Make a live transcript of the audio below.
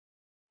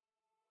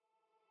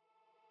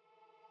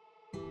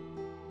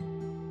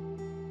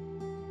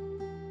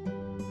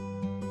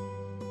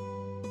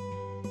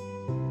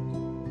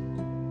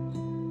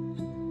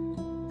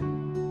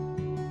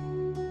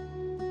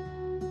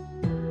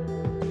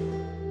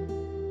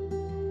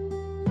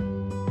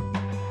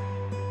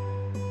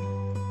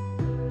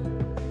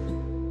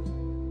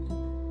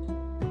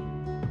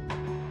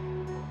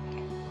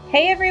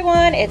Hey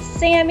everyone, it's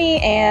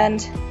Sammy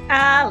and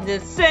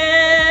Allison.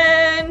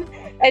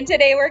 And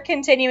today we're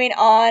continuing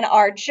on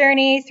our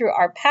journey through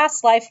our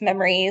past life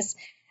memories.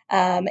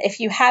 If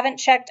you haven't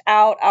checked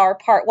out our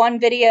part 1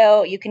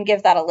 video, you can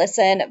give that a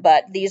listen,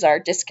 but these are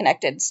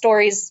disconnected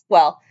stories.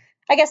 Well,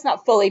 I guess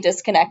not fully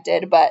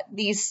disconnected, but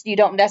these you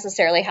don't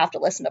necessarily have to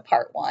listen to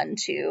part 1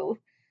 to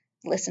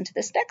listen to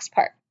this next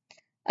part.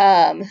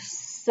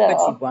 But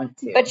you want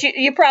to. But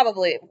you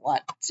probably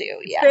want to,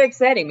 yeah. It's very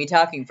exciting, me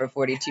talking for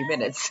 42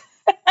 minutes.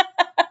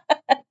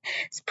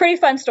 It's pretty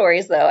fun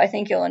stories, though. I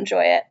think you'll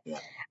enjoy it.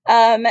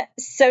 Yeah.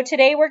 So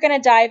today we're going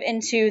to dive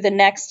into the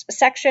next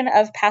section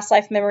of past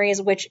life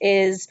memories, which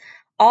is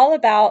all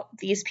about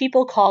these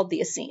people called the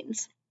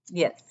Essenes.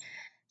 Yes.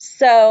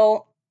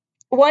 So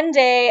one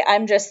day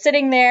I'm just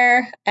sitting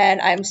there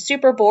and I'm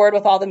super bored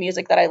with all the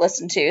music that I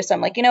listen to. So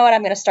I'm like, you know what?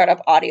 I'm going to start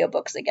up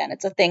audiobooks again.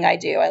 It's a thing I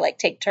do. I like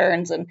take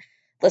turns and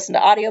listen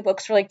to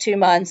audiobooks for like 2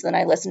 months. And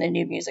then I listen to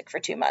new music for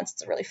 2 months.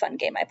 It's a really fun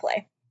game I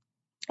play.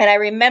 And I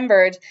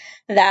remembered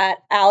that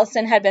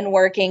Allison had been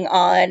working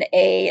on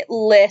a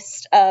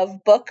list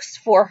of books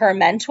for her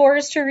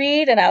mentors to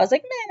read. And I was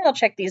like, man, I'll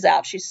check these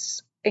out.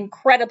 She's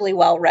incredibly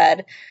well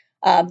read.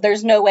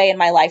 There's no way in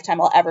my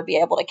lifetime I'll ever be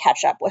able to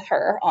catch up with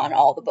her on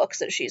all the books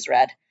that she's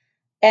read.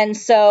 And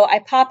so I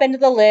pop into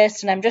the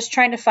list and I'm just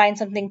trying to find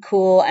something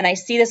cool. And I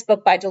see this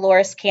book by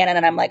Dolores Cannon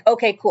and I'm like,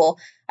 okay, cool.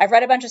 I've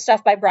read a bunch of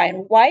stuff by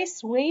Brian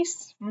Weiss.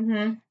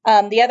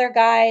 Mm-hmm. The other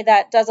guy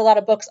that does a lot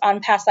of books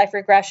on past life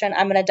regression.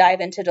 I'm going to dive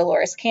into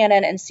Dolores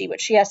Cannon and see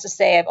what she has to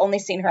say. I've only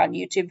seen her on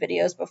YouTube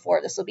videos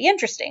before. This will be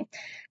interesting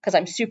because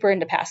I'm super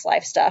into past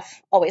life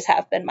stuff. Always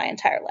have been my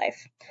entire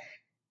life.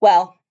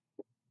 Well,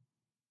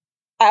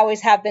 I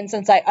always have been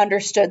since I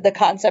understood the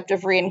concept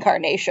of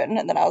reincarnation.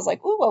 And then I was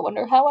like, ooh, I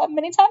wonder how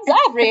many times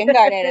I've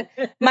reincarnated.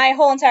 My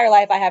whole entire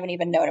life, I haven't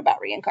even known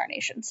about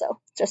reincarnation. So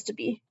just to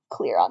be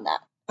clear on that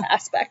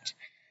aspect.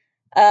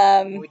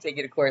 We take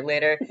you to court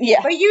later.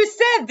 Yeah. But you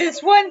said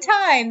this one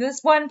time,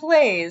 this one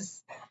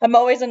place. I'm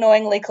always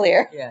annoyingly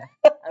clear. Yeah.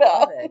 I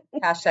love it.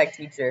 Hashtag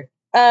teacher.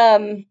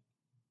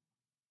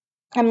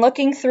 I'm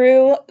looking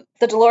through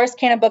the Dolores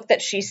Cannon book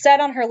that she said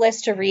on her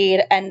list to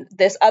read, and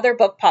this other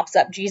book pops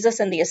up,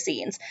 Jesus and the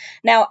Essenes.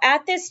 Now,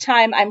 at this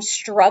time, I'm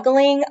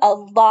struggling a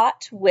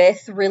lot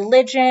with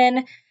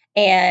religion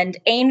and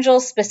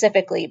angels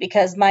specifically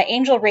because my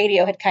angel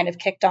radio had kind of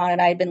kicked on,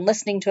 and I had been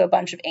listening to a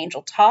bunch of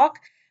angel talk,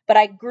 but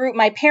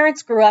my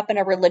parents grew up in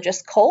a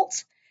religious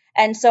cult.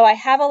 And so I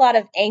have a lot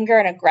of anger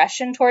and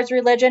aggression towards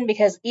religion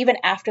because even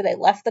after they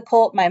left the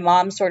cult, my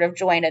mom sort of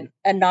joined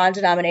a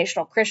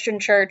non-denominational Christian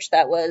church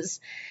that was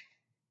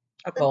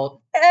a cult.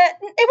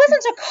 It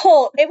wasn't a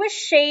cult. It was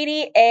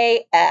shady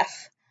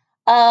AF.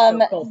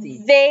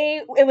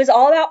 It was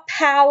all about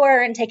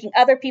power and taking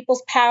other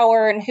people's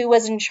power and who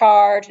was in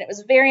charge, and it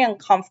was very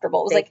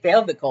uncomfortable. It was they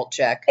failed the cult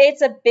check.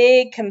 It's a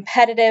big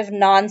competitive,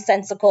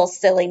 nonsensical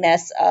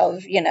silliness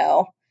of,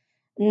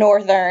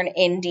 northern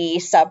indie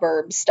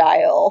suburb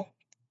style,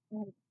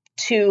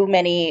 too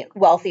many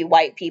wealthy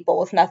white people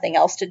with nothing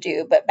else to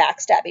do but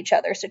backstab each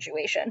other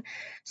situation.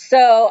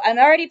 So I'm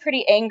already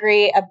pretty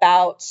angry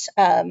about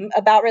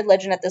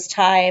religion at this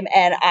time,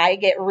 and I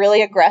get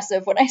really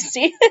aggressive when I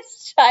see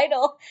this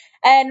title.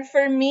 And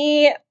for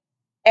me,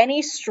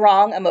 any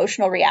strong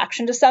emotional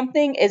reaction to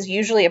something is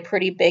usually a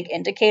pretty big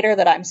indicator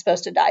that I'm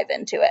supposed to dive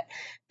into it.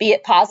 Be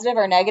it positive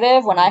or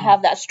negative, when I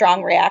have that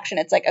strong reaction,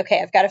 it's like,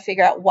 okay, I've got to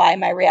figure out why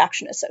my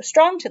reaction is so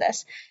strong to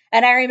this.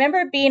 And I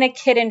remember being a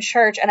kid in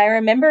church, and I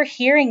remember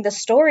hearing the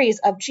stories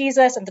of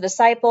Jesus and the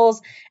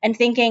disciples and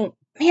thinking,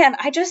 man,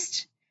 I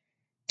just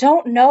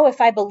don't know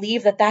if I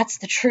believe that that's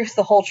the truth,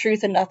 the whole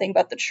truth, and nothing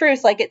but the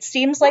truth. Like, it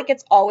seems like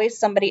it's always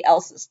somebody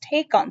else's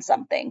take on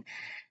something.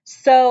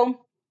 So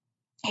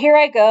here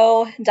I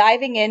go,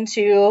 diving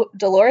into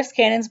Dolores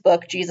Cannon's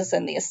book, Jesus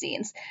and the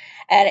Essenes.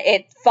 And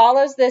it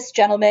follows this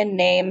gentleman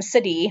named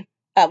Sadie.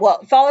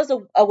 It follows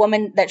a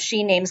woman that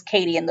she names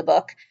Katie in the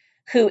book,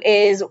 who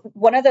is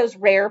one of those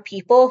rare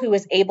people who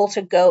is able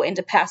to go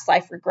into past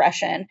life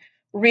regression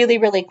really,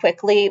 really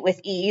quickly with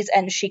ease.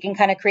 And she can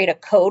kind of create a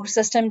code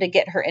system to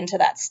get her into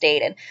that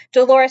state. And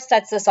Dolores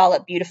sets this all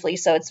up beautifully,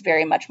 so it's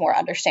very much more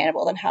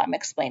understandable than how I'm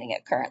explaining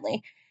it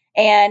currently.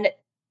 And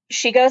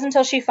she goes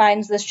until she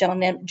finds this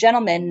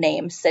gentleman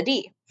named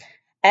Sadie.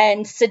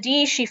 And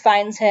Sadie, she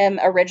finds him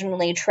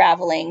originally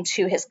traveling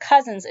to his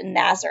cousins in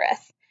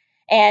Nazareth.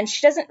 And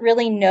she doesn't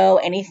really know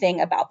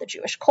anything about the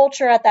Jewish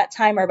culture at that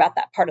time or about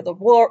that part of the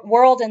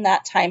world in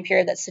that time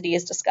period that Sadie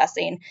is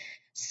discussing.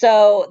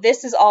 So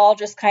this is all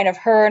just kind of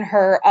her and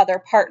her other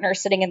partner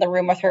sitting in the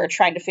room with her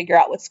trying to figure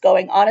out what's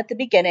going on at the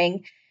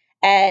beginning.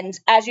 And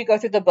as you go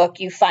through the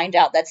book, you find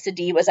out that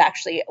Sadie was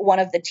actually one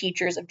of the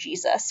teachers of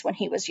Jesus when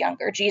he was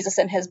younger. Jesus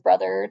and his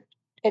brother,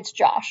 it's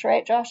Josh,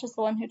 right? Josh is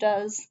the one who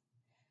does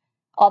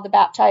all the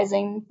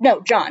baptizing.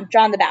 No, John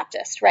the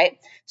Baptist, right?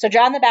 So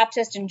John the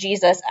Baptist and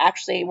Jesus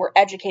actually were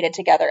educated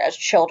together as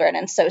children.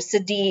 And so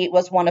Sadie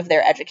was one of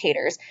their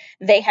educators.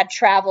 They had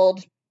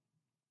traveled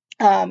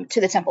to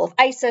the Temple of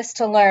Isis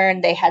to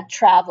learn. They had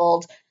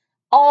traveled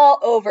all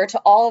over to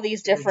all of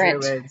these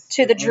different,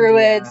 to the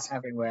Druids.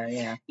 Everywhere,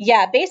 yeah.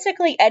 Yeah,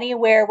 basically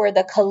anywhere where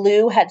the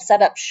Kalu had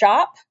set up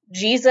shop,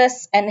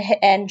 Jesus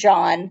and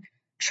John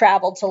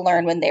traveled to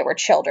learn when they were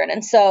children.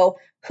 And so,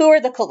 who are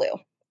the Kalu?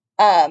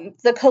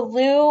 The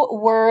Kalu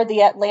were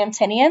the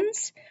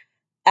Atlanteans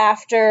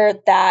after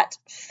that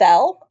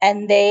fell,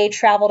 and they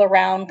traveled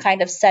around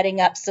kind of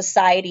setting up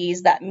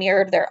societies that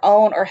mirrored their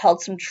own or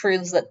held some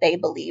truths that they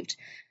believed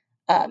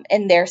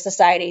in their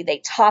society. They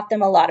taught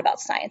them a lot about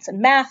science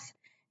and math.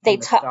 They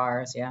taught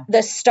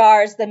the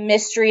stars, the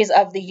mysteries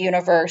of the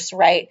universe,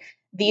 right?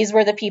 These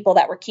were the people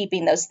that were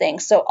keeping those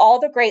things. So all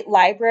the great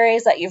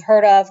libraries that you've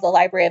heard of, the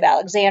Library of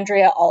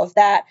Alexandria, all of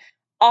that,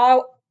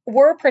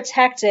 were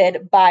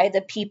protected by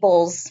the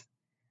peoples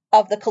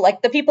of the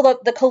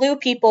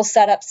Kalu people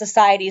set up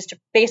societies to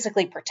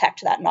basically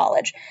protect that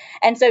knowledge.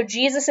 And so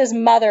Jesus's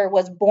mother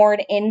was born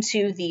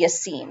into the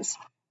Essenes.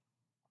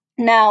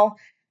 Now,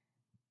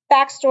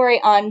 backstory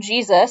on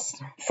Jesus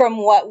from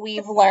what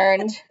we've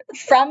learned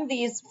from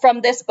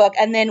this book,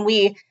 and then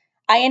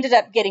I ended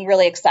up getting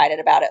really excited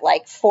about it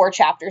like 4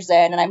 chapters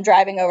in, and I'm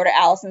driving over to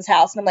Allison's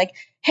house, and I'm like,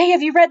 hey,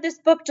 have you read this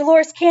book,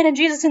 Dolores Cannon,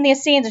 Jesus in the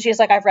Essenes? And she's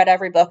like, I've read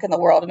every book in the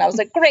world. And I was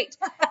like, great.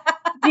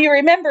 Do you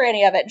remember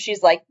any of it? And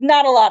she's like,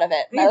 not a lot of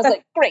it. And I was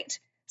like, great.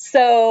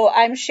 So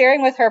I'm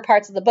sharing with her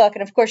parts of the book.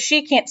 And of course,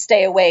 she can't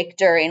stay awake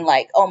during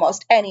like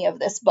almost any of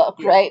this book,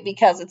 right?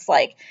 Because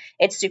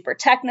it's super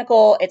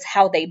technical. It's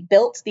how they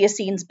built, the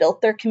Essenes built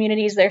their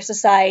communities, their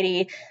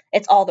society.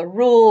 It's all the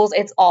rules.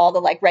 It's all the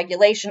like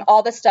regulation,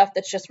 all the stuff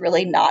that's just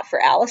really not for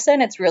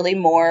Allison. It's really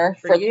more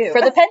for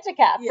the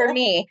Pentacap, for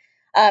me,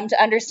 to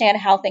understand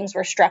how things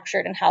were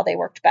structured and how they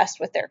worked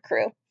best with their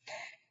crew.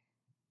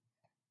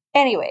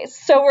 Anyways,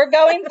 so we're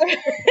going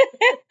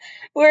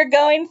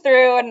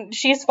through and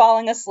she's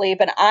falling asleep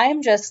and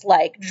I'm just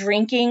like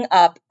drinking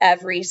up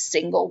every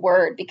single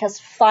word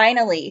because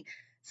finally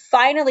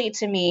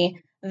to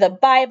me, the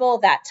Bible,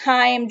 that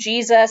time,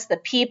 Jesus, the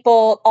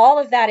people, all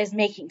of that is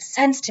making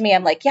sense to me.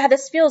 I'm like, yeah,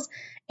 this feels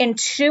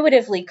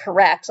intuitively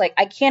correct. Like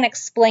I can't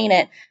explain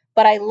it,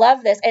 but I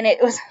love this. And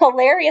it was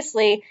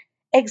hilariously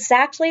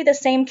exactly the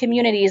same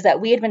communities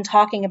that we had been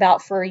talking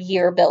about for a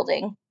year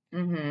building.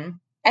 Mm-hmm.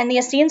 And the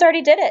Essenes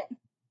already did it.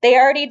 They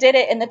already did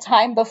it in the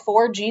time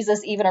before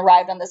Jesus even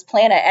arrived on this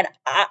planet. And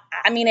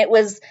I mean, it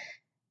was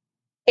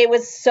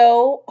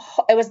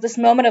this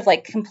moment of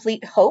like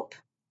complete hope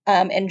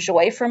and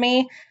joy for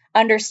me,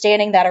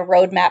 understanding that a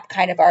roadmap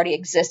kind of already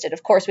existed.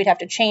 Of course, we'd have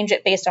to change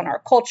it based on our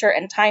culture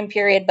and time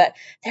period, but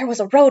there was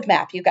a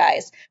roadmap, you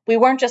guys. We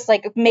weren't just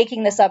like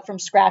making this up from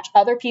scratch.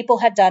 Other people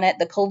had done it.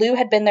 The Kalu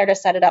had been there to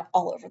set it up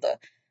all over the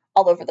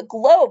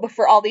globe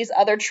for all these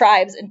other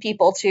tribes and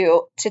people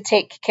to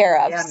take care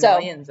of. Yeah, so,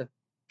 millions of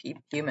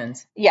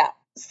humans. Yeah.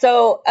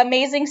 So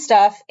amazing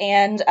stuff.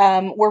 And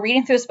we're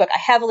reading through this book. I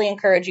heavily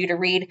encourage you to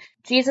read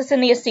Jesus in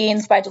the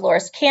Essenes by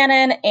Dolores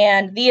Cannon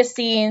and The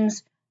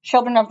Essenes,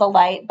 Children of the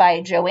Light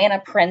by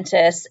Joanna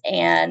Prentice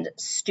and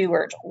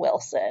Stuart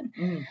Wilson.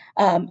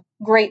 Mm-hmm.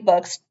 Great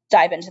books.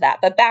 Dive into that.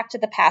 But back to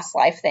the past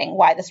life thing,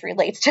 why this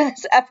relates to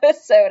this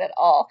episode at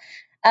all.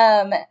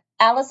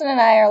 Allison and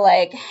I are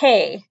like,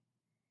 hey,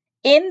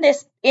 in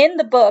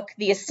the book,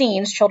 The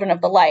Essenes, Children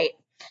of the Light,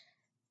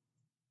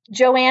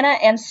 Joanna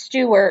and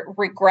Stuart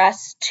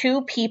regress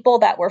 2 people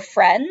that were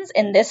friends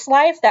in this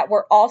life that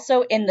were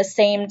also in the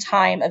same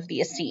time of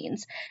the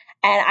Essenes.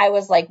 And I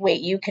was like,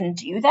 wait, you can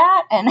do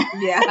that? And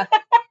yeah.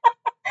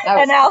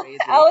 And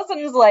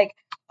Allison was like,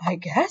 I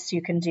guess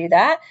you can do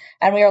that.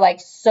 And we were like,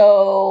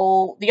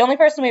 so the only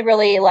person we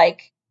really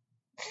like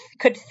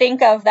could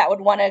think of that would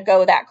want to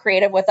go that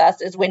creative with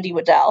us is Wendy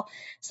Waddell.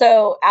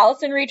 So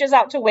Allison reaches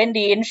out to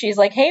Wendy and she's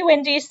like, hey,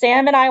 Wendy,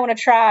 Sam and I want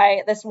to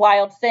try this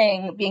wild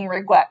thing being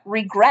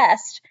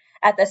regressed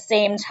at the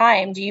same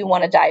time. Do you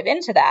want to dive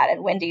into that?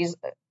 And Wendy's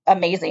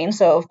amazing.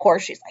 So of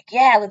course she's like,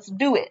 yeah, let's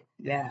do it.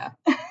 Yeah.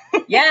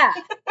 Yeah.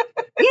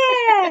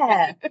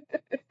 Yeah.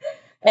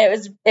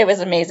 It was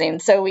amazing.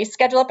 So we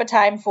schedule up a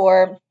time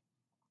for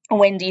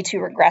Wendy to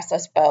regress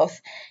us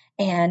both.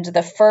 And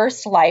the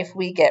first life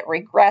we get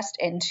regressed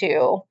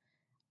into,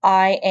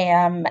 I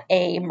am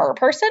a mer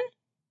person,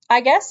 I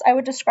guess I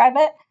would describe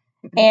it.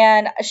 Mm-hmm.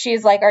 And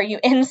she's like, are you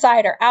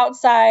inside or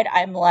outside?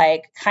 I'm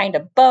like, kind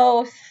of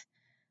both.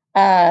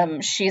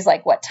 She's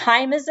like, what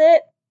time is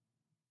it?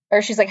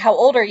 Or she's like, how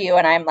old are you?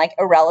 And I'm like,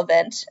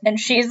 irrelevant. And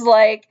she's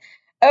like,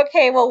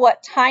 okay, well,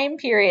 what time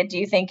period do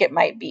you think it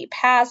might be?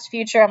 Past,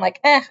 future? I'm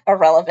like,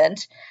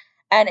 irrelevant.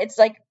 And it's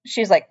like,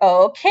 she's like,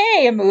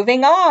 okay,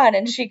 moving on.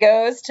 And she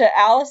goes to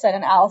Allison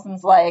and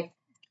Allison's like,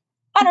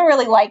 I don't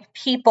really like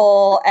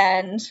people.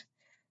 And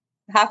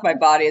half my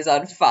body is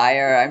on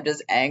fire. I'm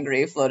just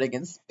angry, floating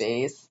in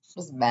space.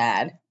 Just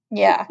mad.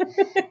 Yeah.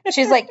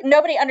 She's like,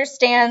 nobody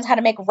understands how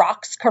to make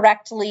rocks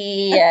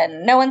correctly.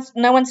 And no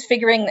one's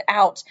figuring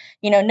out,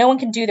 no one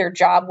can do their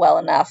job well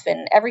enough.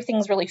 And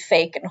everything's really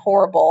fake and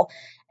horrible.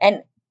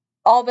 And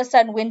all of a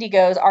sudden, Wendy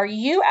goes, are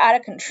you at a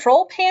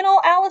control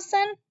panel,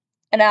 Allison?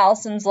 And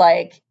Allison's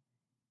like,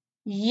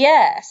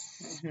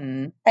 yes.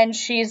 Mm-hmm. And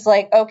she's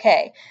like,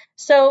 okay.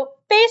 So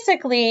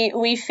basically,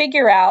 we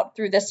figure out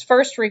through this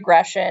first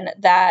regression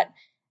that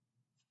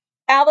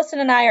Allison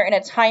and I are in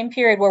a time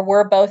period where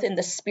we're both in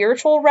the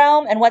spiritual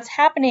realm. And what's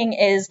happening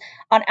is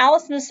on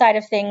Allison's side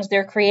of things,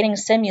 they're creating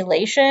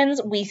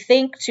simulations, we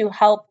think, to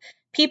help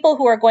people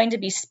who are going to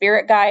be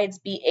spirit guides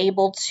be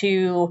able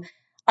to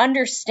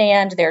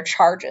understand their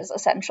charges,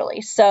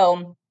 essentially.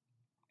 So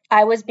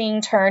I was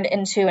being turned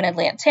into an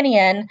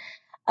Atlantean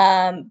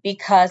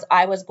because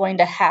I was going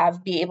to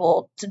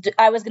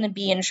I was going to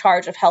be in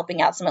charge of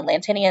helping out some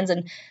Atlanteans,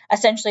 and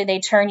essentially they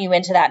turn you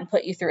into that and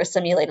put you through a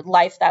simulated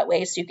life that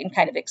way so you can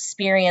kind of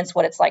experience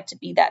what it's like to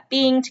be that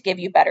being, to give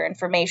you better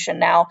information.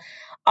 Now,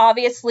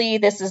 obviously,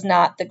 this is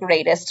not the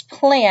greatest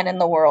plan in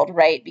the world,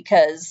 right?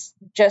 Because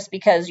just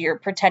because you're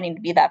pretending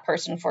to be that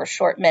person for a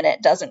short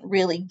minute doesn't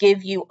really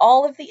give you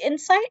all of the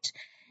insight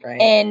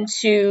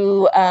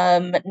into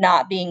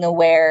not being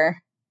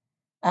aware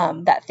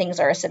that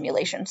things are a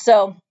simulation.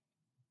 So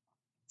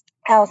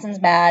Allison's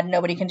mad.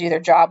 Nobody can do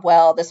their job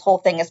well. This whole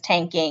thing is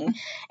tanking.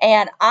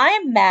 And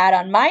I'm mad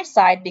on my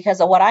side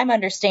because of what I'm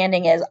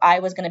understanding is I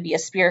was going to be a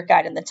spirit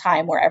guide in the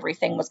time where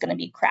everything was going to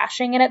be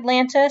crashing in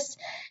Atlantis.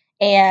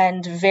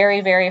 And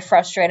very, very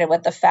frustrated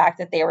with the fact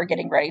that they were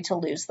getting ready to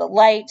lose the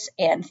light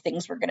and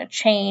things were going to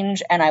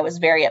change. And I was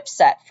very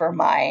upset for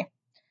my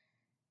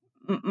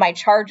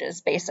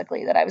charges,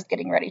 basically, that I was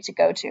getting ready to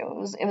go to.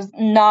 It was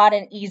not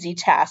an easy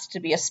task to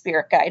be a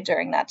spirit guide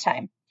during that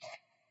time.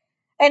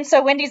 And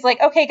so Wendy's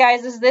like, okay,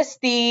 guys, is this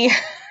the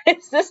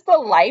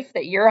life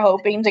that you're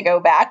hoping to go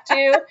back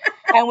to?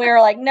 And we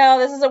were like, no,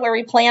 this isn't where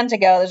we planned to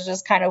go. This is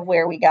just kind of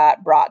where we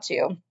got brought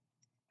to.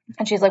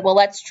 And she's like, well,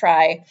 let's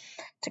try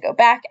to go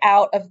back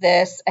out of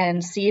this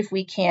and see if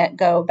we can't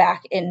go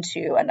back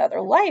into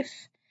another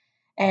life.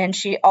 And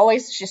she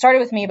started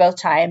with me both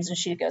times, and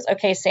she goes,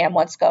 okay, Sam,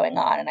 what's going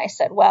on? And I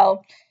said,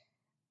 well,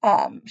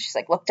 she's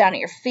like, look down at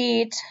your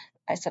feet.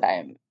 I said,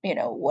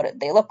 what did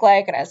they look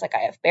like? And I was like,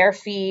 I have bare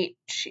feet.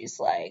 She's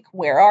like,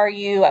 where are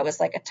you? I was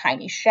like a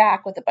tiny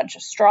shack with a bunch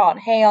of straw and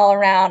hay all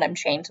around. I'm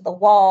chained to the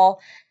wall.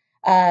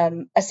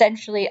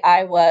 Essentially,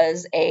 I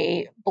was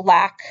a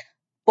black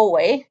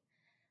boy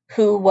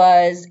who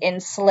was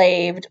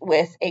enslaved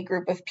with a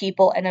group of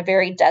people in a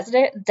very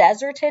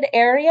deserted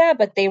area,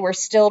 but they were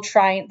still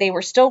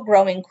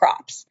growing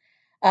crops.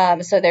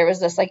 So there was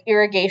this like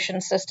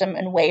irrigation system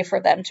and way for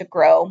them to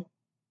grow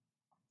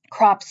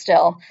crops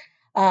still.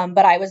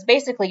 But I was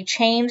basically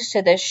chained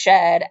to this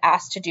shed,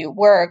 asked to do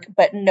work,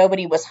 but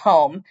nobody was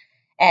home.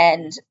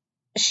 And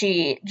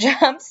she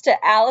jumps to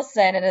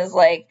Allison and is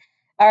like,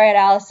 all right,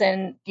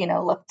 Allison,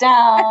 look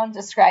down,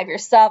 describe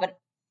yourself.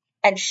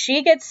 And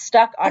she gets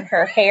stuck on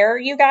her hair,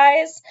 you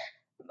guys.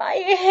 My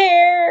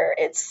hair,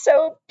 it's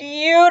so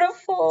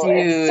beautiful. Dude.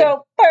 It's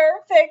so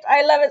perfect.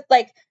 I love it.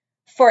 Like,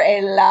 for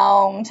a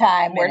long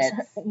time.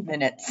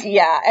 Minutes.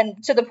 Yeah,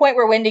 and to the point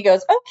where Wendy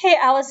goes, okay,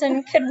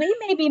 Allison, could we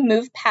maybe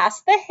move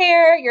past the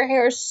hair? Your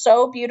hair is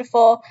so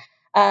beautiful.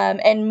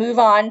 And move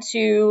on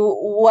to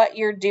what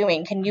you're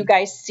doing. Can you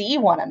guys see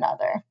one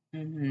another?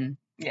 Mm-hmm.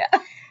 Yeah.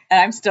 And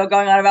I'm still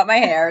going on about my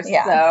hair,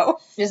 yeah. So.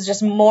 She's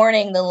just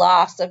mourning the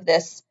loss of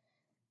this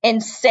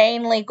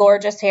insanely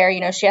gorgeous hair.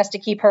 She has to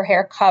keep her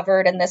hair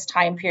covered in this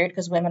time period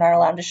because women aren't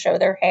allowed to show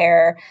their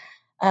hair.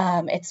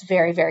 It's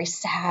very, very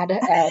sad,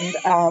 and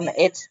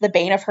it's the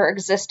bane of her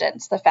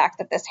existence, the fact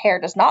that this hair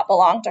does not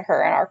belong to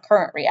her in our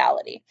current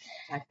reality.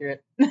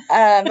 Accurate.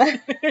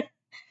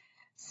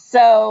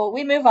 So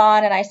we move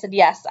on, and I said,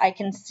 yes, I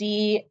can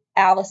see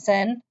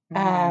Allison.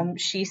 Mm-hmm.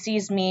 She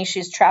sees me.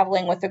 She's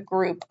traveling with a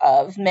group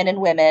of men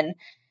and women,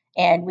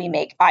 and we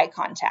make eye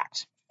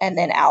contact. And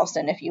then,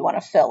 Allison, if you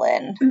want to fill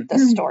in the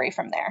story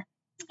from there.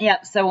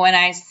 Yeah, so when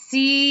I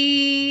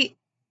see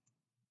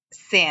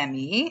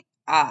Sammy,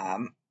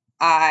 I'm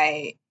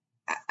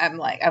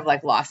like,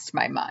 I've lost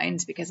my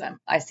mind because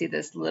I see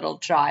this little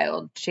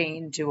child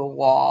chained to a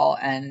wall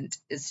and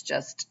is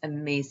just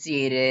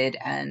emaciated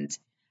and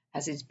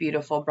has these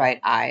beautiful bright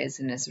eyes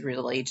and is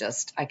really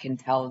just, I can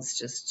tell it's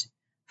just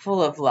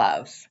full of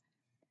love.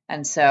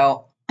 And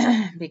so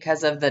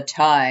because of the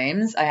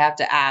times, I have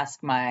to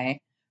ask my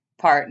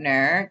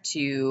partner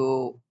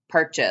to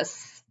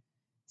purchase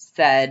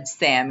said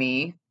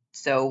Sammy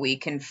so we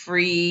can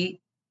free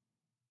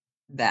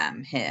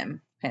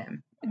him.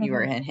 Mm-hmm. You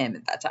were in him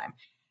at that time.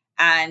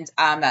 And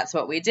that's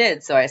what we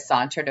did. So I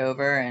sauntered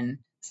over and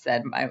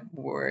said my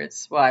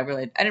words. Well, I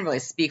didn't really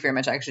speak very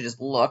much. I actually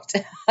just looked.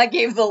 I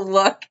gave the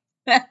look.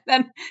 And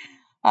then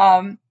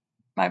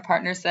my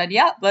partner said,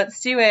 yeah,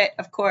 let's do it.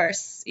 Of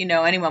course,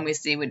 anyone we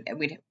see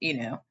we'd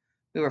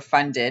we were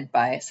funded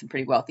by some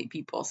pretty wealthy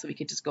people, so we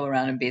could just go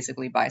around and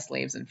basically buy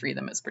slaves and free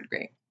them. It's pretty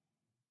great.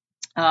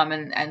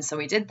 And so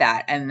we did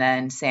that. And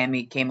then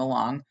Sammy came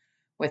along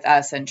with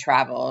us and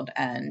traveled,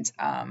 and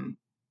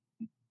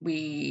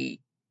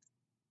we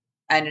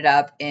ended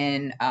up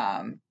in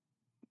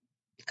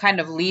kind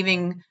of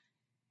leaving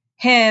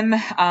him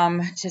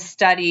to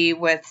study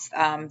with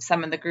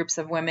some of the groups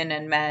of women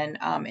and men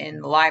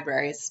in the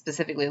library,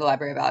 specifically the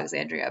Library of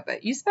Alexandria.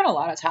 But you spent a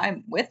lot of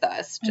time with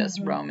us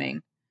just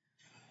roaming.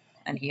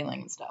 and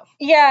healing and stuff.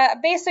 Yeah,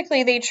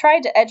 basically they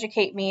tried to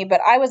educate me,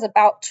 but I was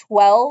about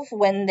 12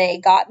 when they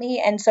got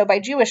me. And so by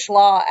Jewish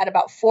law, at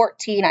about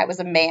 14, I was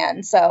a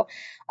man. So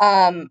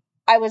I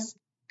was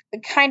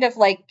kind of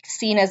like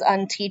seen as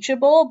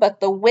unteachable, but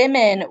the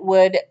women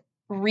would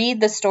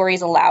read the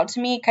stories aloud to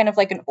me, kind of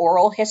like an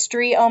oral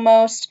history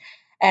almost.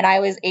 And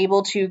I was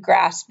able to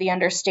grasp the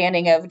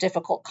understanding of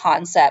difficult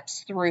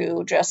concepts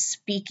through just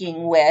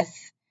speaking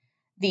with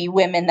the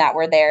women that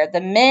were there. The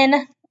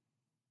men,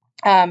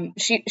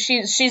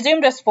 she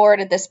zoomed us forward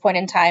at this point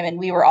in time, and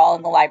we were all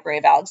in the Library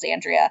of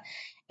Alexandria,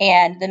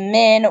 and the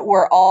men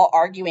were all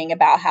arguing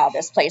about how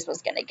this place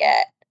was going to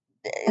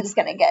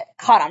get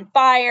caught on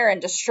fire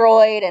and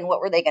destroyed, and what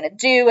were they going to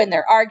do, and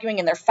they're arguing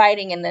and they're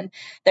fighting, and then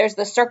there's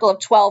the circle of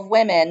 12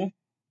 women,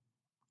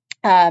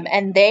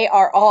 and they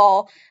are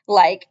all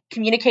like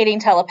communicating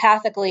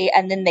telepathically,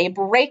 and then they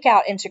break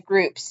out into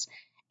groups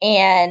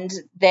and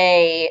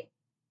they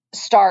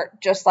start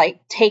just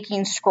like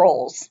taking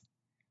scrolls.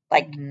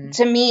 Like,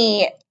 to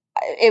me,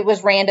 it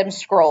was random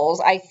scrolls.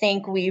 I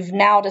think we've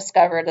now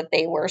discovered that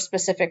they were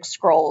specific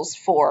scrolls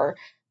for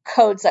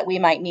codes that we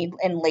might need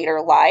in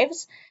later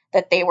lives,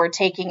 that they were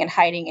taking and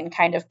hiding and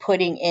kind of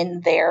putting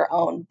in their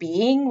own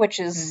being, which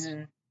is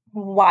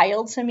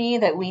wild to me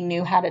that we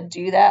knew how to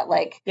do that.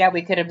 Like, yeah,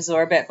 we could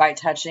absorb it by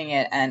touching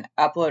it and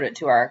upload it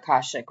to our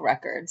Akashic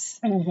records.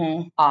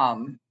 And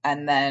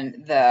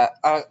then the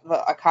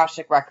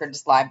Akashic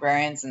records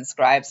librarians and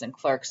scribes and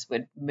clerks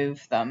would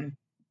move them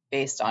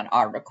based on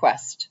our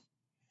request.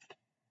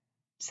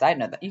 Side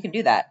note, that you can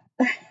do that.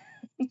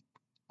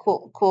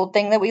 Cool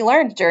thing that we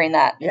learned during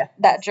that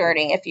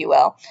journey, if you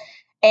will.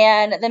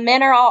 And the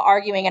men are all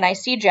arguing, and I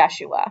see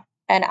Jeshua,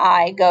 and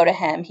I go to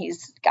him.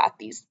 He's got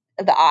the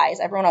eyes.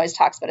 Everyone always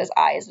talks about his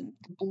eyes, the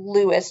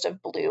bluest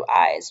of blue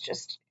eyes,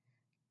 just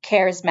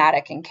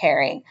charismatic and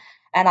caring.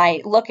 And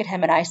I look at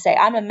him and I say,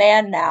 I'm a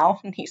man now.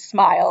 And he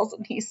smiles,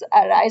 and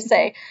I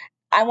say,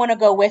 I want to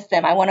go with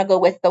them. I want to go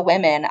with the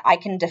women. I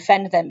can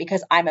defend them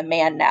because I'm a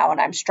man now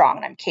and I'm strong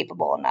and I'm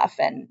capable enough.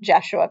 And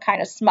Jeshua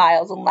kind of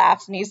smiles and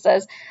laughs, and he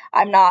says,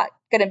 I'm not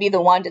going to be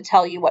the one to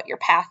tell you what your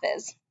path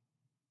is,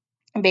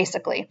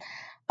 basically.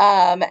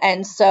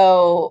 And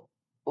so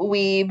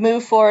we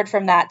move forward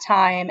from that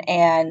time.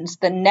 And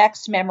the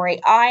next memory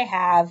I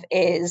have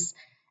is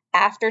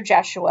after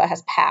Jeshua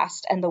has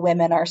passed and the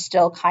women are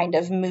still kind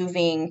of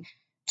moving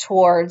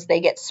towards, they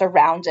get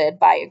surrounded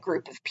by a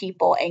group of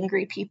people,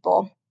 angry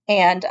people.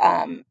 And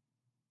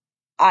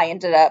I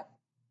ended up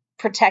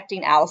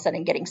protecting Allison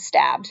and getting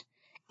stabbed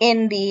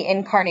in the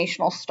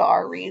incarnational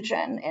star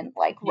region, and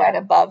like right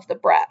above the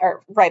breast,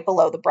 or right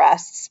below the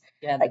breasts,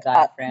 the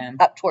diaphragm,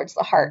 up towards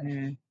the heart.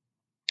 And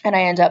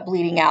I ended up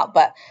bleeding out,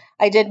 but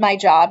I did my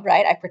job,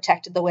 right? I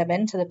protected the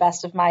women to the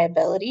best of my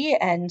ability.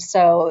 And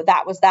so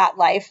that was that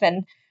life.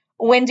 And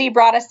Wendy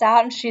brought us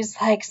out, and she's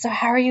like, so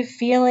how are you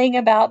feeling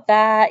about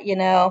that? You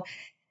know?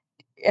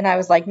 And I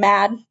was like,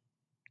 mad.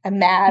 I'm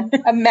mad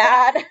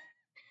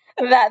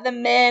that the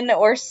men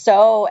were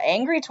so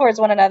angry towards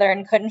one another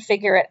and couldn't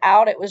figure it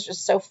out. It was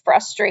just so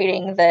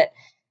frustrating that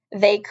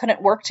they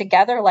couldn't work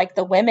together like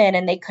the women,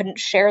 and they couldn't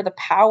share the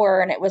power.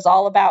 And it was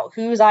all about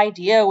whose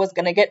idea was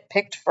going to get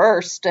picked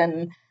first.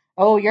 And,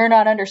 oh, you're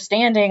not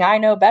understanding. I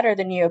know better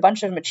than you. A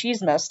bunch of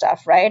machismo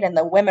stuff, right? And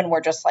the women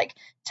were just like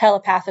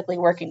telepathically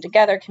working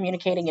together,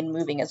 communicating and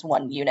moving as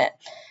one unit.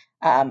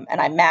 And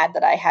I'm mad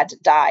that I had to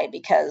die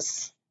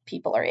because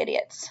people are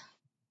idiots.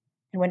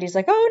 And Wendy's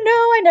like, oh, no,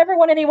 I never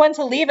want anyone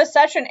to leave a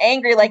session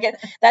angry. Like,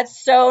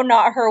 that's so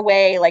not her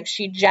way. Like,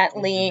 she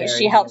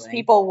helps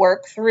people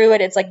work through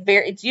it. It's like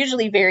it's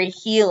usually very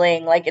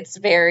healing. Like, it's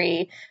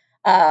very,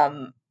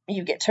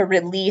 you get to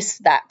release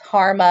that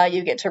karma.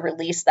 You get to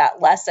release that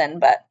lesson.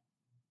 But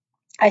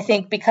I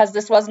think because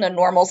this wasn't a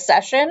normal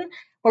session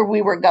where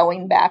we were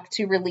going back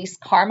to release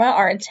karma,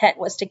 our intent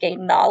was to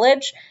gain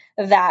knowledge,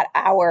 that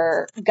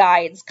our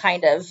guides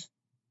kind of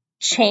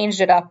changed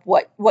it up.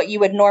 What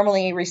you would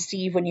normally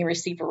receive when you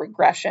receive a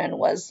regression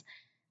was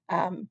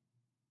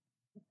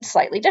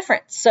slightly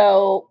different.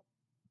 So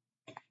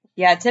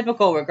yeah,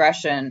 typical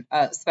regression,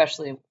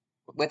 especially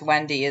with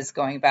Wendy, is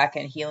going back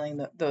and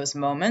healing those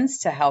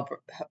moments to help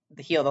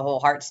heal the whole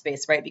heart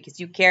space, right? Because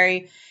you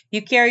carry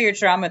your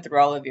trauma through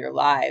all of your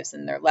lives,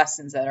 and there are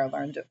lessons that are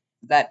learned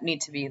that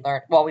need to be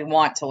learned. Well, we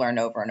want to learn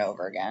over and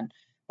over again,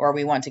 or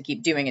we want to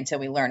keep doing until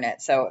we learn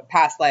it. So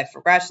past life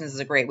regressions is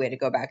a great way to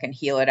go back and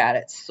heal it at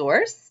its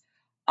source.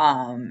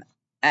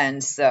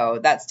 And so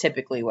that's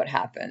typically what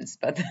happens.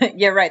 But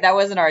yeah, right. That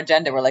wasn't our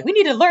agenda. We're like, we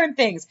need to learn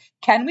things.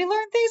 Can we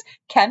learn things?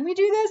 Can we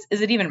do this?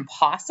 Is it even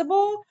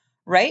possible?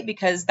 Right?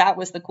 Because that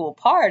was the cool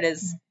part,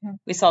 is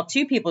we saw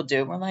two people do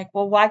it. We're like,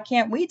 well, why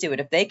can't we do it?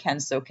 If they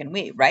can, so can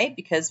we, right?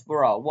 Because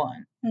we're all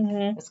one.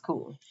 It's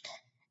cool.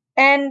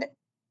 And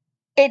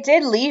it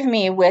did leave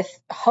me with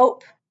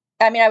hope.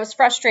 I mean, I was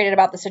frustrated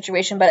about the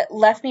situation, but it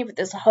left me with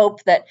this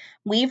hope that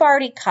we've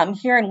already come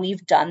here and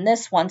we've done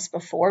this once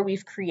before.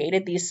 We've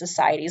created these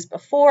societies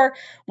before.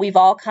 We've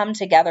all come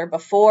together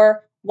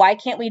before. why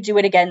can't we do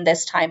it again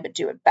this time, but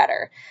do it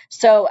better?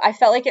 So I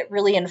felt like it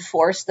really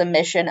enforced the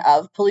mission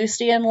of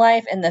Pelusian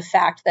Life and the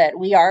fact that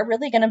we are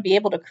really going to be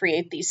able to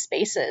create these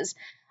spaces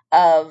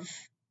of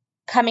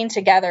coming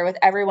together with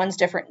everyone's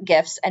different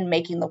gifts and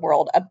making the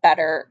world a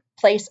better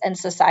place and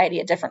society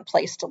a different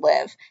place to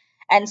live.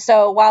 And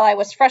so while I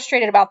was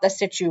frustrated about the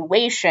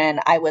situation,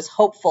 I was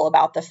hopeful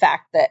about the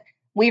fact that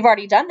we've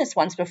already done this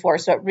once before,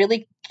 so it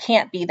really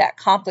can't be that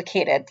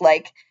complicated.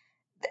 Like,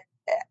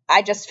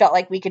 I just felt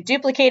like we could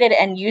duplicate it,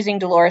 and using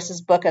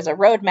Dolores's book as a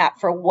roadmap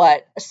for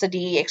what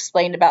Sadie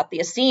explained about the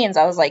Essenes,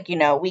 I was like,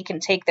 we can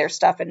take their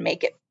stuff and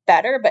make it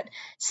better, but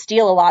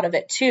steal a lot of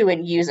it too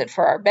and use it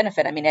for our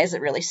benefit. I mean, is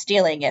it really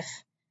stealing if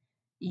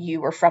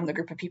you were from the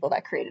group of people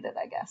that created it,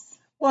 I guess?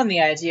 Well, and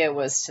the idea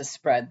was to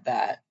spread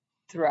that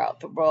throughout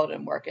the world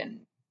and work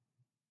in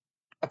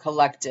a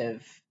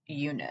collective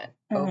unit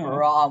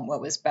overall, and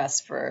what was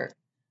best for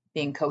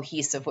being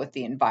cohesive with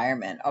the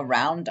environment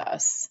around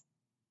us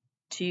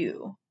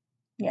too.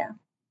 Yeah.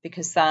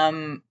 Because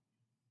some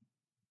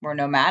were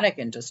nomadic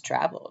and just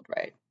traveled,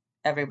 right?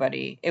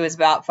 Everybody, it was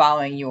about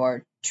following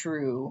your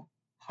true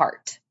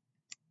heart.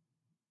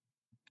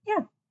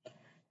 Yeah.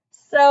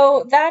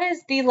 So that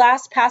is the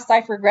last past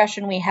life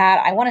regression we had.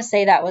 I want to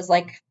say that was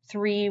like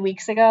 3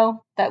 weeks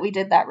ago that we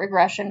did that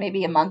regression,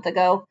 maybe a month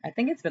ago. I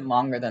think it's been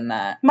longer than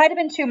that. Might have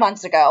been 2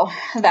 months ago.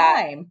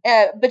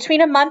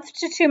 Between a month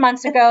to 2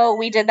 months ago,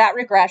 we did that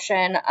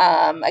regression.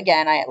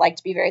 Again, I like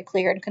to be very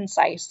clear and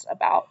concise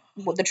about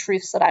the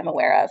truths that I'm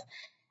aware of.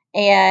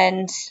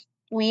 And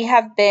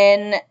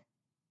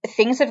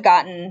things have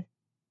gotten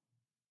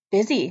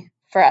busy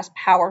for us,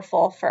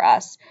 powerful for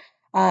us.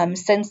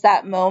 Since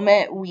that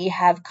moment, we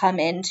have come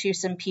into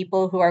some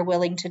people who are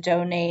willing to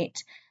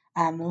donate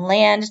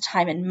land,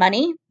 time, and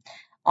money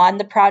on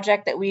the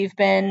project that we've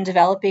been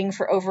developing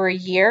for over a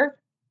year.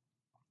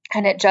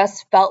 And it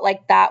just felt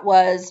like that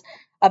was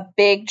a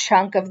big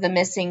chunk of the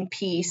missing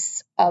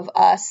piece of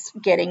us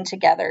getting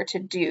together to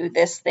do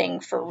this thing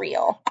for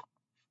real.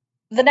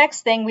 The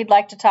next thing we'd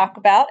like to talk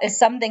about is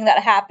something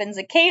that happens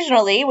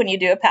occasionally when you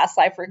do a past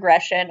life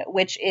regression,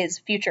 which is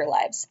future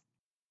lives.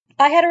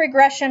 I had a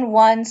regression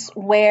once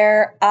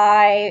where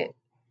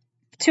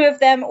 2 of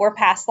them were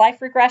past life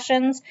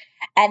regressions,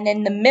 and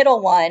then the middle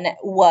one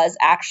was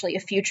actually a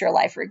future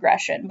life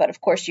regression. But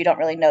of course, you don't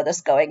really know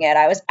this going in.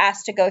 I was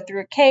asked to go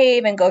through a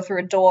cave and go through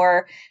a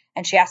door,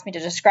 and she asked me to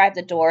describe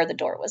the door. The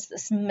door was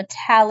this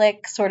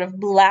metallic, sort of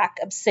black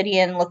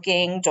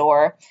obsidian-looking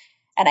door,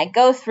 and I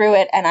go through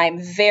it, and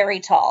I'm very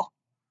tall,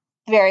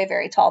 very,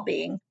 very tall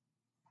being.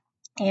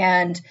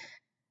 And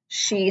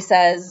she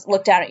says,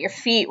 look down at your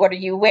feet. What are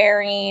you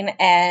wearing?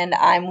 And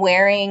I'm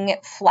wearing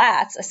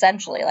flats,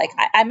 essentially. Like,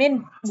 I'm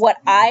in what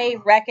I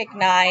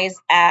recognize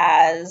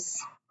as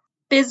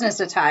business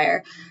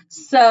attire.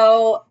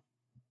 So,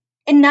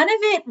 and none of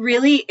it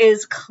really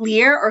is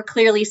clear or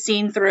clearly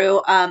seen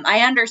through.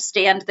 I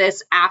understand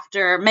this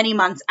many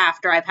months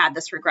after I've had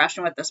this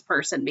regression with this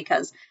person,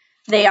 because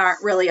they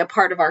aren't really a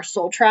part of our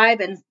soul tribe.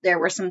 And there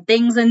were some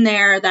things in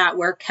there that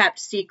were kept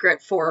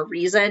secret for a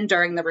reason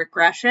during the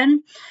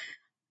regression.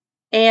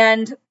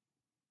 And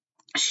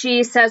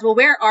she says, well,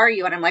 where are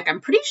you? And I'm like, I'm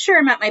pretty sure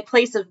I'm at my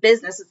place of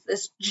business. It's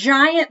this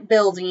giant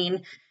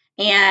building,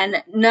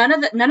 and none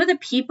of the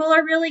people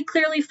are really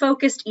clearly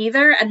focused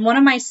either. And one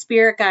of my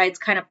spirit guides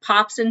kind of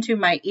pops into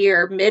my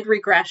ear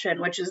mid-regression,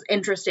 which is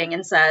interesting,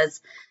 and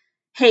says,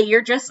 hey,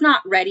 you're just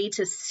not ready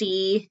to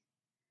see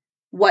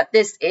what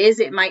this is.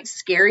 It might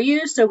scare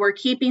you. So we're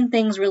keeping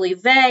things really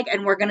vague,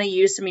 and we're going to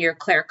use some of your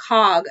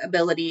claircog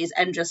abilities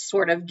and just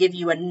sort of give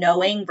you a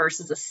knowing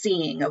versus a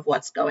seeing of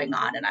what's going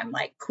on. And I'm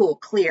like, cool,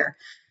 clear,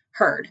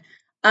 heard.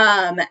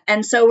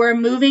 And so we're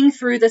moving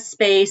through the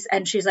space,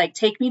 and she's like,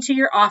 take me to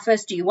your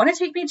office. Do you want to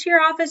take me to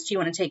your office? Do you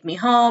want to take me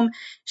home?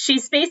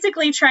 She's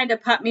basically trying to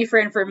pump me for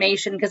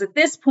information, because at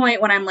this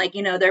point, when I'm like,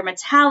 they're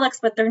metallics,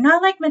 but they're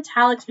not like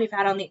metallics we've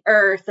had on the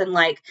earth. And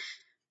like,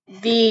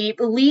 the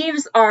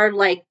leaves are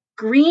like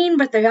green,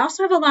 but they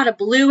also have a lot of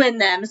blue in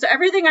them. So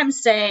everything I'm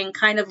saying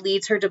kind of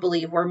leads her to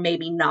believe we're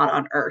maybe not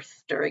on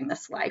Earth during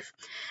this life.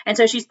 And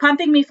so she's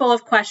pumping me full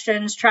of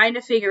questions, trying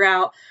to figure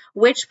out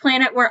which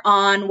planet we're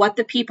on, what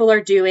the people are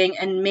doing,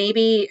 and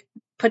maybe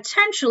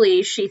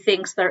potentially she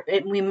thinks that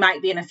we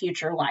might be in a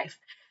future life.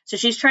 So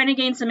she's trying to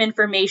gain some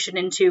information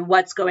into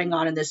what's going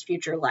on in this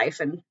future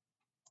life. And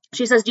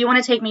she says, do you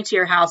want to take me to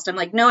your house? I'm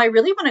like, no, I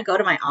really want to go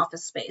to my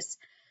office space.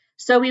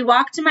 So we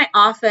walk to my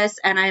office,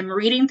 and I'm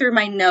reading through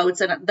my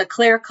notes, and the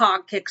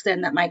claircog kicks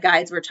in that my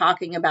guides were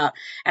talking about.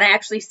 And I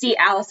actually see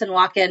Allison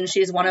walk in.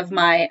 She's one of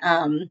my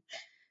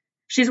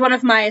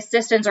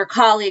assistants or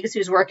colleagues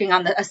who's working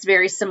on a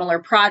very similar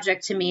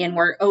project to me. And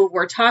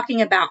we're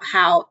talking about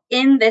how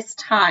in this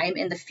time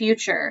in the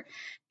future,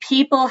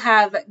 people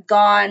have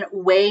gone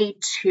way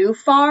too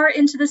far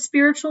into the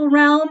spiritual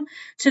realm,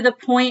 to the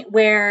point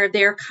where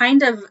they're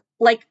kind of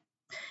like,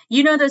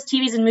 those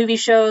TVs and movie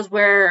shows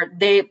where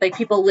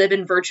people live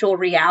in virtual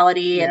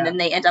reality, and then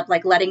they end up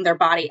like letting their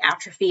body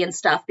atrophy and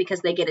stuff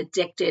because they get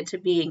addicted to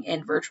being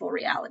in virtual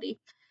reality.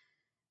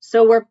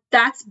 So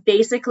that's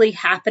basically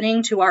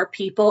happening to our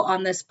people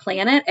on this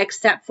planet,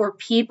 except for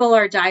people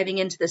are diving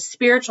into the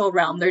spiritual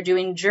realm. They're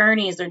doing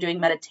journeys, they're doing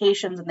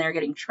meditations, and they're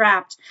getting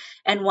trapped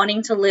and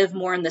wanting to live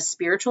more in the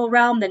spiritual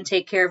realm than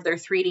take care of their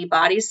 3D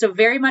bodies. So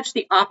very much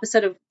the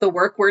opposite of the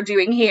work we're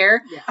doing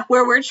here,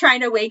 where we're trying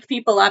to wake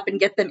people up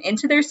and get them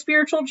into their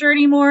spiritual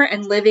journey more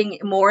and living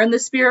more in the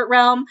spirit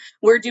realm.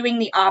 We're doing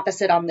the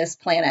opposite on this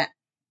planet.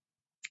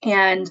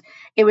 And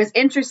it was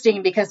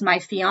interesting because my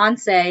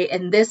fiance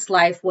in this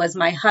life was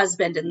my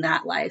husband in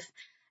that life.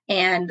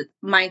 And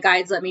my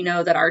guides let me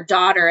know that our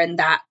daughter in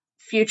that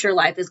future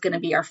life is going to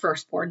be our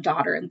firstborn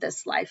daughter in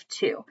this life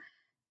too.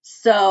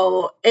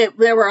 So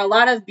there were a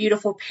lot of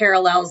beautiful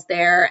parallels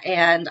there.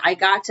 And I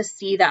got to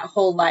see that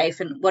whole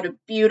life and what a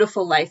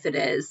beautiful life it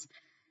is.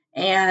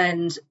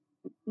 And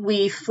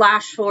we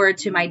flash forward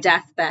to my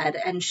deathbed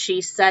and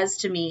she says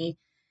to me,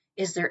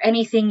 is there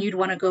anything you'd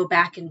want to go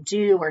back and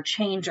do or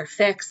change or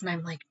fix? And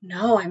I'm like,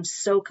 no, I'm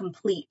so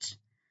complete.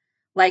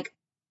 Like,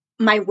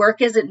 my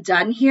work isn't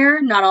done here.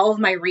 Not all of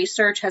my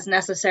research has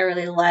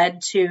necessarily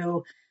led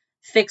to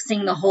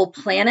fixing the whole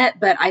planet,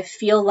 but I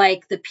feel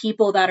like the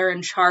people that are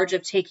in charge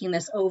of taking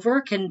this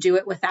over can do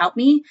it without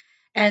me.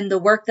 And the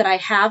work that I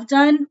have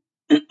done,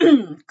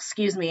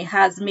 excuse me,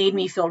 has made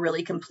me feel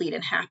really complete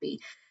and happy.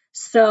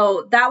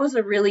 So that was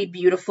a really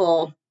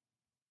beautiful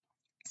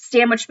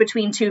sandwiched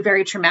between two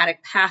very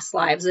traumatic past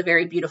lives, a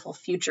very beautiful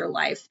future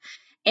life.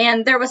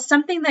 And there was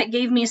something that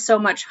gave me so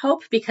much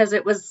hope because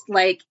it was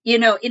like,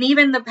 and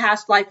even the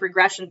past life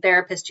regression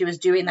therapist who was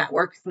doing that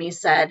work with me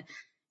said,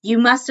 you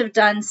must have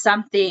done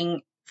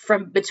something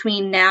from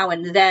between now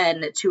and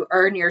then to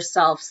earn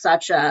yourself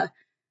such a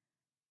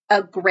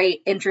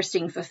great,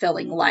 interesting,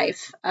 fulfilling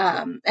life.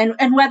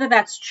 And whether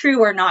that's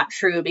true or not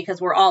true,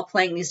 because we're all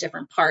playing these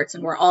different parts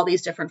and we're all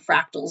these different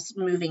fractals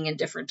moving in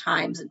different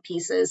times and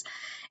pieces,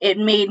 it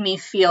made me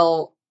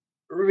feel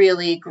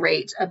really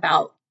great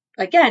about,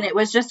 again, it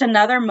was just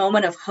another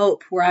moment of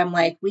hope where I'm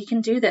like, we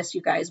can do this,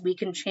 you guys. We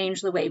can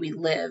change the way we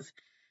live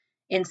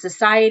in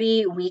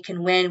society. We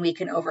can win. We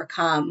can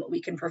overcome.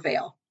 We can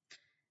prevail.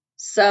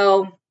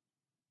 So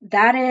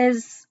that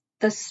is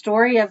the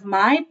story of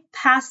my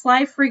past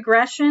life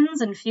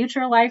regressions and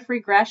future life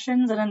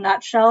regressions in a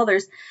nutshell.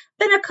 There's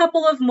been a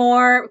couple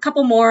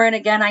more. And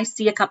again, I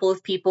see a couple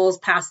of people's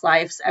past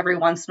lives every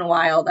once in a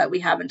while that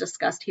we haven't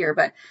discussed here.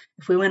 But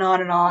if we went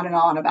on and on and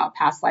on about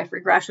past life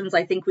regressions,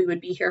 I think we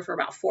would be here for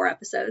about 4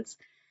 episodes.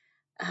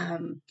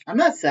 I'm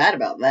not sad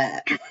about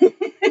that.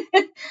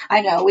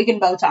 I know. We can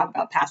both talk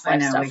about past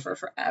life stuff for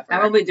forever.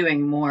 I will be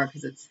doing more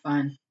because it's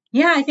fun.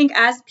 Yeah, I think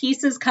as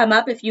pieces come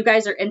up, if you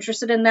guys are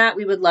interested in that,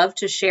 we would love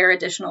to share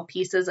additional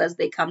pieces as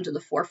they come to the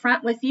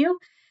forefront with you.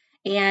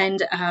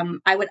 And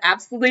I would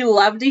absolutely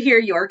love to hear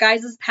your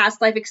guys' past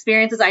life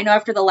experiences. I know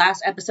after the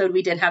last episode,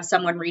 we did have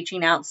someone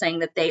reaching out saying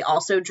that they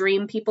also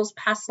dream people's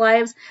past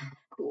lives.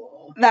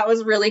 Cool. That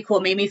was really cool.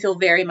 Made me feel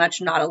very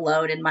much not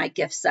alone in my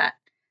gift set.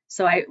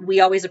 So we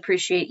always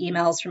appreciate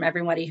emails from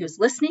everybody who's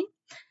listening.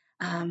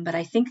 But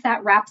I think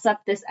that wraps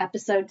up this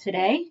episode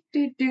today.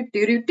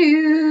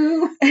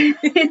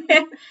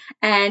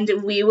 And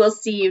we will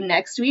see you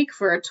next week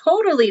for a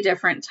totally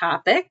different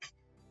topic.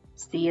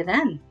 See you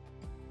then.